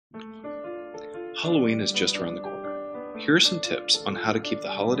Halloween is just around the corner. Here are some tips on how to keep the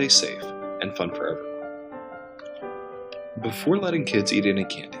holiday safe and fun for everyone. Before letting kids eat any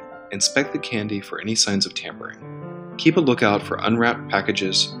candy, inspect the candy for any signs of tampering. Keep a lookout for unwrapped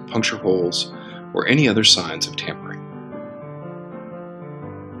packages, puncture holes, or any other signs of tampering.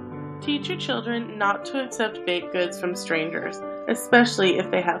 Teach your children not to accept baked goods from strangers, especially if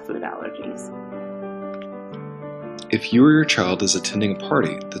they have food allergies. If you or your child is attending a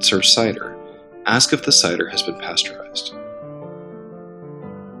party that serves cider, ask if the cider has been pasteurized.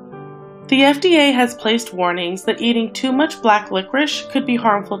 The FDA has placed warnings that eating too much black licorice could be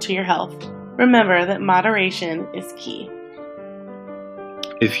harmful to your health. Remember that moderation is key.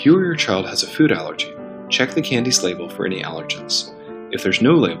 If you or your child has a food allergy, check the candy's label for any allergens. If there's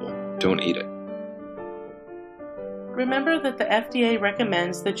no label, don't eat it. Remember that the FDA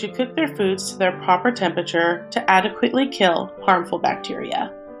recommends that you cook their foods to their proper temperature to adequately kill harmful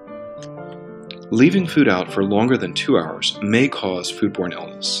bacteria. Leaving food out for longer than 2 hours may cause foodborne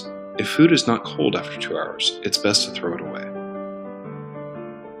illness. If food is not cold after 2 hours, it's best to throw it away.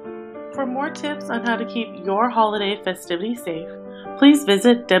 For more tips on how to keep your holiday festivities safe, please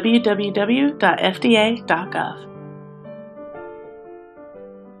visit www.fda.gov.